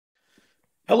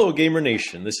Hello Gamer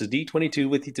Nation, this is D22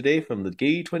 with you today from the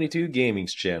D22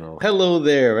 Gaming's channel. Hello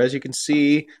there, as you can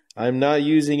see, I'm not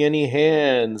using any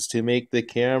hands to make the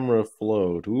camera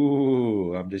float.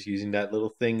 Ooh, I'm just using that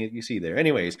little thing that you see there.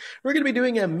 Anyways, we're going to be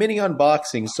doing a mini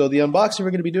unboxing. So the unboxing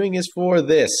we're going to be doing is for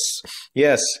this.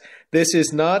 Yes, this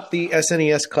is not the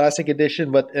SNES Classic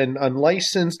Edition, but an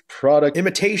unlicensed product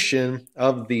imitation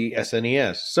of the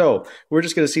SNES. So we're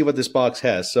just going to see what this box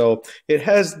has. So it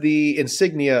has the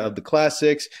insignia of the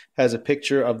Classics, has a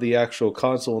picture of the actual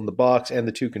console in the box and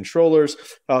the two controllers.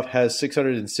 It has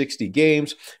 660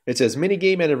 games. It says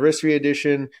Minigame Anniversary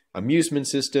Edition, Amusement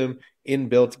System,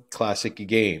 Inbuilt Classic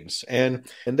Games. And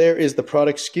there is the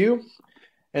product SKU.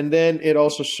 And then it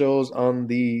also shows on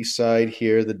the side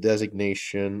here the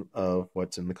designation of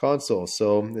what's in the console.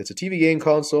 So it's a TV game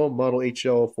console, model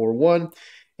HL41.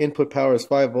 Input power is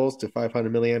 5 volts to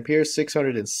 500 milliamperes,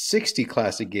 660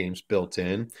 classic games built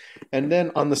in. And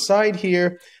then on the side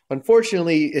here,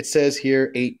 unfortunately, it says here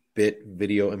 8-bit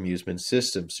video amusement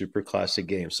system, super classic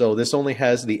games. So this only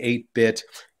has the 8-bit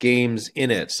games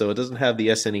in it. So it doesn't have the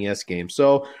SNES games.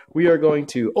 So we are going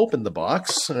to open the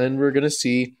box and we're going to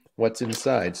see what's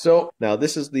inside. So now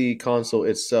this is the console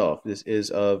itself. This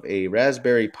is of a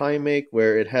Raspberry Pi make,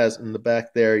 where it has in the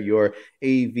back there your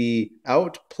AV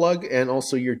out plug and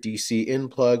also your DC in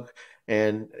plug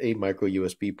and a micro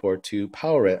USB port to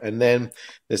power it. And then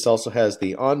this also has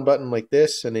the on button like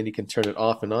this, and then you can turn it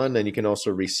off and on. Then you can also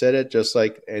reset it just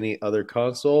like any other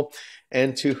console.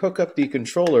 And to hook up the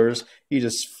controllers, you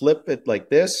just flip it like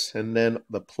this, and then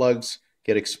the plugs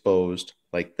get exposed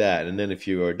like that. And then if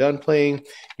you are done playing,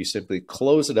 you simply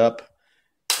close it up,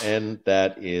 and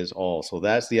that is all. So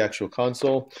that's the actual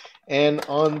console. And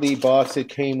on the box, it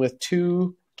came with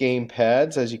 2 game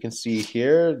pads. As you can see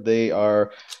here, they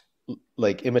are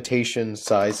like imitation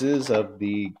sizes of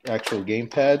the actual game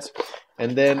pads.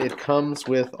 And then it comes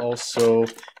with also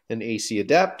an AC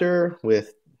adapter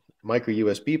with micro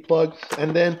USB plug.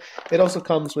 And then it also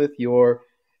comes with your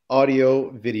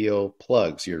audio video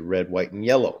plugs, your red, white, and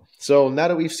yellow. So now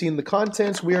that we've seen the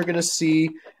contents, we are going to see,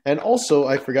 and also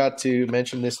I forgot to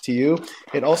mention this to you,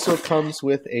 it also comes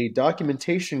with a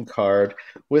documentation card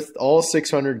with all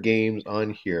 600 games on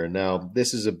here. Now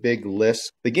this is a big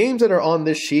list. The games that are on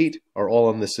this sheet are all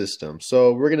on the system.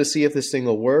 So we're going to see if this thing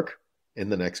will work in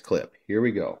the next clip. Here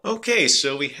we go. Okay,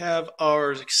 so we have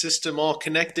our system all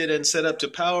connected and set up to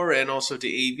power and also to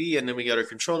AV, and then we got our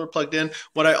controller plugged in.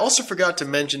 What I also forgot to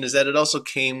mention is that it also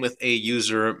came with a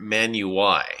user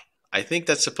manual. I think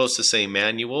that's supposed to say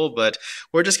manual, but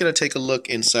we're just going to take a look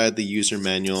inside the user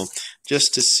manual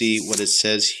just to see what it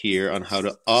says here on how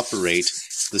to operate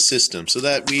the system so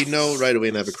that we know right away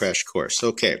and have a crash course.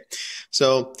 Okay,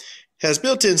 so has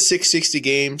built-in 660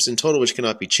 games in total, which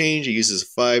cannot be changed. It uses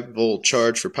a 5-volt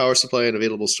charge for power supply, and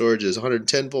available storage is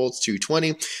 110 volts,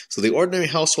 220. So the ordinary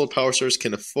household power source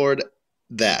can afford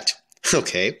that.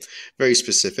 Okay, very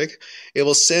specific. It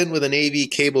will send with an AV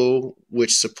cable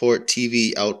which support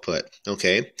TV output.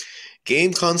 Okay,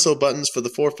 game console buttons for the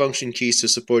 4 function keys to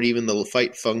support even the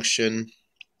fight function.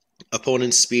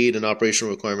 Opponent's speed and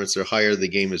operational requirements are higher, the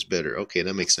game is better. Okay,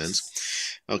 that makes sense.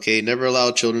 Okay, never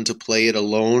allow children to play it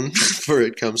alone for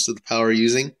it comes to the power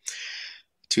using.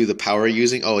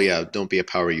 Oh yeah, don't be a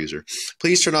power user.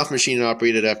 Please turn off machine and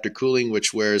operate it after cooling,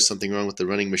 which whereas something wrong with the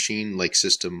running machine, like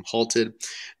system halted.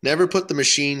 Never put the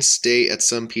machine stay at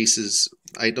some pieces.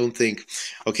 I think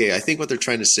what they're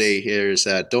trying to say here is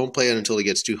that don't play it until it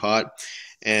gets too hot.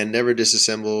 And never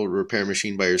disassemble repair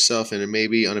machine by yourself, and it may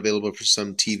be unavailable for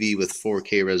some TV with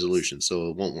 4K resolution, so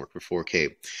it won't work for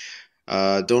 4K.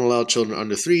 Don't allow children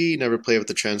under 3. Never play with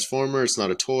the transformer. It's not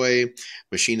a toy.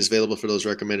 Machine is available for those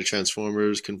recommended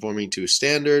transformers conforming to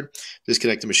standard.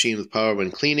 Disconnect the machine with power when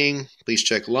cleaning. Please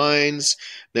check lines.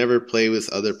 Never play with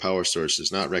other power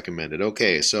sources. Not recommended.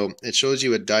 Okay, so it shows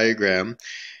you a diagram.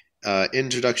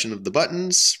 Introduction of the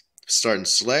buttons. Start and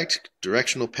select.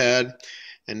 Directional pad.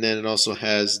 And then it also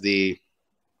has the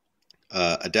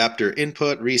adapter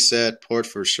input, reset, port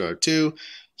for SHA-2,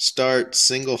 start,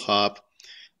 single hop,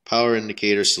 power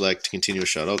indicator, select, continuous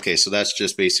shot. Okay, so that's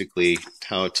just basically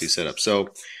how to set up. So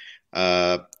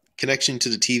connection to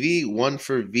the TV, 1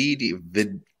 for video.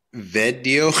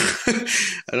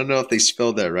 I don't know if they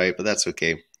spelled that right, but that's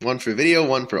okay. 1 for video,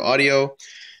 1 for audio.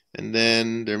 And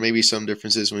then there may be some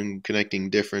differences when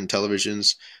connecting different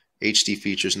televisions. HD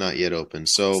features not yet open.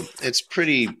 So it's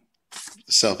pretty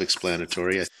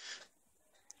self-explanatory.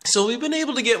 So we've been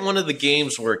able to get one of the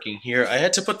games working here. I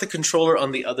had to put the controller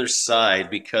on the other side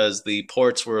because the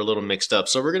ports were a little mixed up.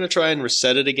 So we're going to try and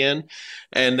reset it again,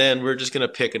 and then we're just going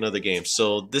to pick another game.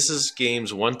 So this is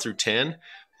games 1 through 10.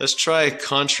 Let's try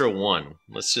Contra 1.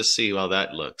 Let's just see how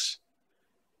that looks.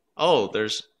 Oh,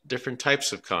 there's different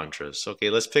types of Contras.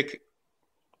 Okay, let's pick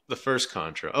the first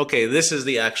Contra. Okay, this is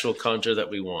the actual Contra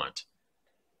that we want.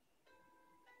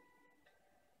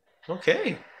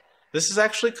 Okay, this is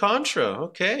actually Contra.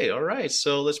 Okay, all right.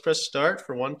 So let's press start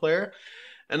for one player.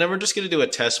 And then we're just going to do a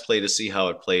test play to see how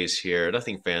it plays here.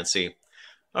 Nothing fancy.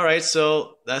 All right,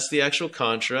 so that's the actual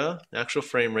Contra, the actual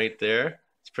frame rate there.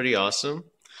 It's pretty awesome.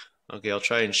 Okay, I'll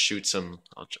try and shoot some.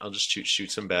 I'll just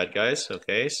shoot some bad guys.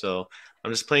 Okay, so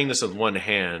I'm just playing this with one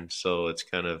hand, so it's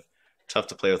kind of tough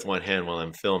to play with one hand while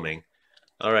I'm filming.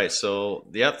 All right, so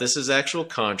yep, this is actual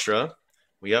Contra.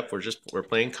 We're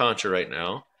playing Contra right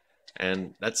now,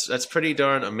 and that's pretty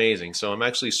darn amazing. So I'm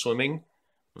actually swimming.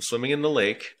 I'm swimming in the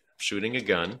lake, shooting a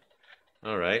gun.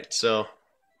 All right, so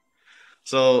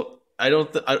I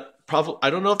don't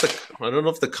know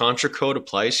if the Contra code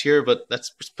applies here, but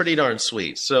that's pretty darn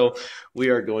sweet. So we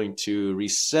are going to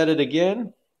reset it again,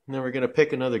 and then we're going to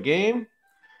pick another game.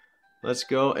 Let's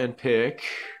go and pick.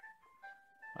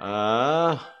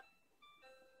 All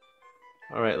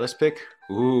right, let's pick.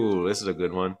 Ooh, this is a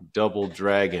good one. Double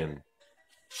Dragon.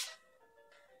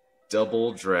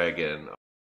 Double Dragon.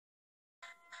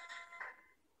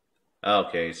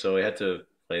 Okay, so we had to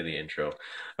play the intro.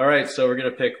 All right, so we're gonna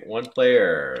pick one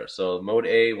player. So mode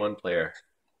A, one player.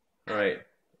 All right.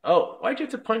 Oh, why'd you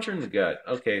have to punch her in the gut?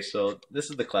 Okay, so this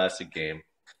is the classic game.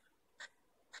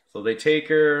 So they take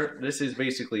her. This is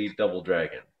basically Double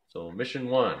Dragon. So mission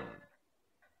 1.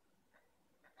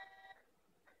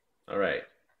 All right.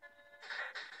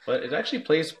 But it actually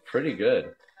plays pretty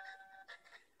good.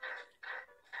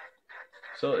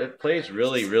 So it plays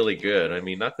really, really good. I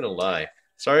mean, not gonna lie.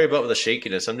 Sorry about the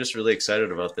shakiness. I'm just really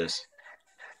excited about this.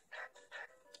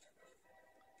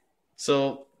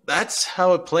 So that's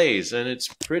how it plays, and it's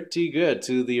pretty good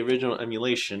to the original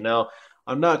emulation. Now,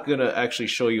 I'm not going to actually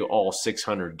show you all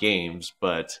 600 games,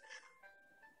 but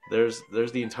there's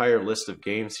the entire list of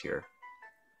games here.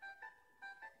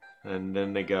 And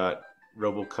then they got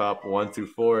RoboCop 1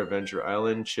 through 4, Adventure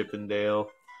Island,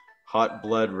 Chippendale, Hot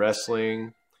Blood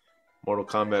Wrestling, Mortal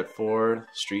Kombat 4,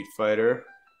 Street Fighter.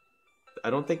 I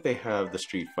don't think they have the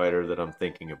Street Fighter that I'm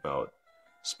thinking about.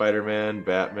 Spider-Man,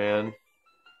 Batman,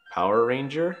 Power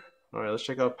Ranger. All right, let's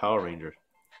check out Power Ranger.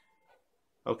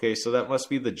 Okay, so that must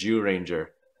be the Jew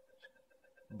Ranger.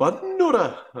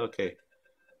 Bandora. Okay,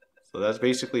 so that's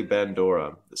basically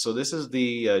Bandora. So this is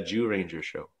the Jew Ranger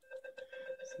show.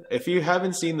 If you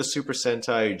haven't seen the Super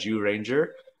Sentai Jew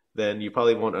Ranger, then you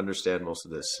probably won't understand most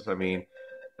of this. I mean,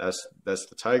 that's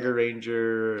the Tiger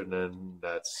Ranger, and then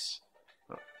that's...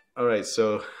 All right,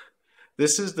 so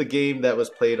this is the game that was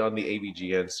played on the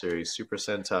AVGN series, Super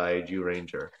Sentai Jew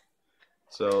Ranger.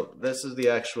 So this is the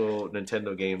actual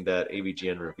Nintendo game that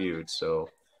AVGN reviewed. So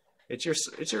it's your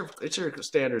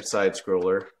standard side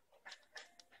scroller.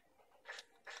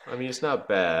 I mean, it's not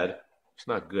bad. It's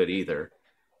not good either.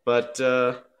 But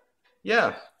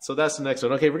yeah, so that's the next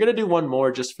one. Okay, we're gonna do one more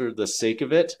just for the sake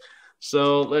of it.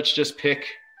 So let's pick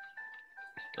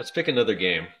another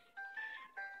game.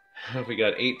 We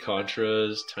got 8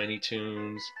 Contras, Tiny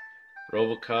Toons,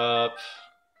 RoboCop,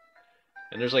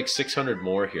 and there's like 600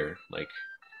 more here. Like,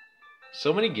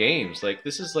 so many games. Like,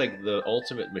 this is like the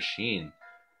ultimate machine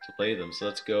to play them. So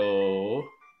let's go.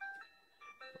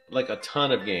 Like a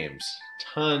ton of games.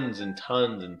 Tons and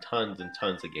tons and tons and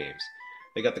tons of games.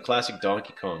 They got the classic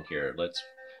Donkey Kong here. Let's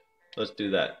do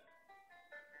that.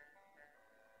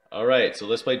 All right, so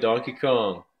let's play Donkey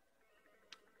Kong.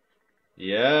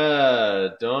 Yeah,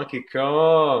 Donkey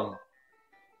Kong.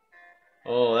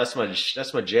 Oh, that's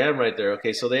my jam right there.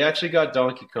 Okay, so they actually got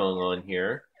Donkey Kong on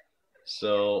here.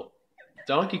 So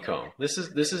Donkey Kong. This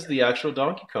is the actual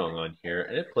Donkey Kong on here,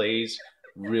 and it plays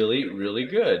really, really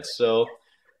good. So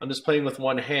I'm just playing with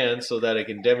one hand so that I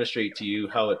can demonstrate to you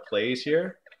how it plays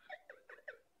here.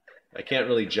 I can't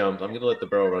really jump. I'm gonna let the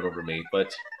barrel run over me,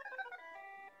 but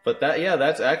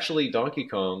that's actually Donkey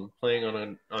Kong playing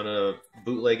on a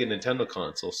bootlegged Nintendo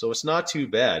console, so it's not too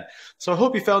bad. So I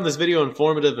hope you found this video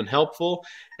informative and helpful.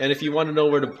 And if you want to know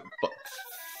where to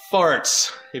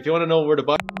farts, if you want to know where to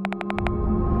buy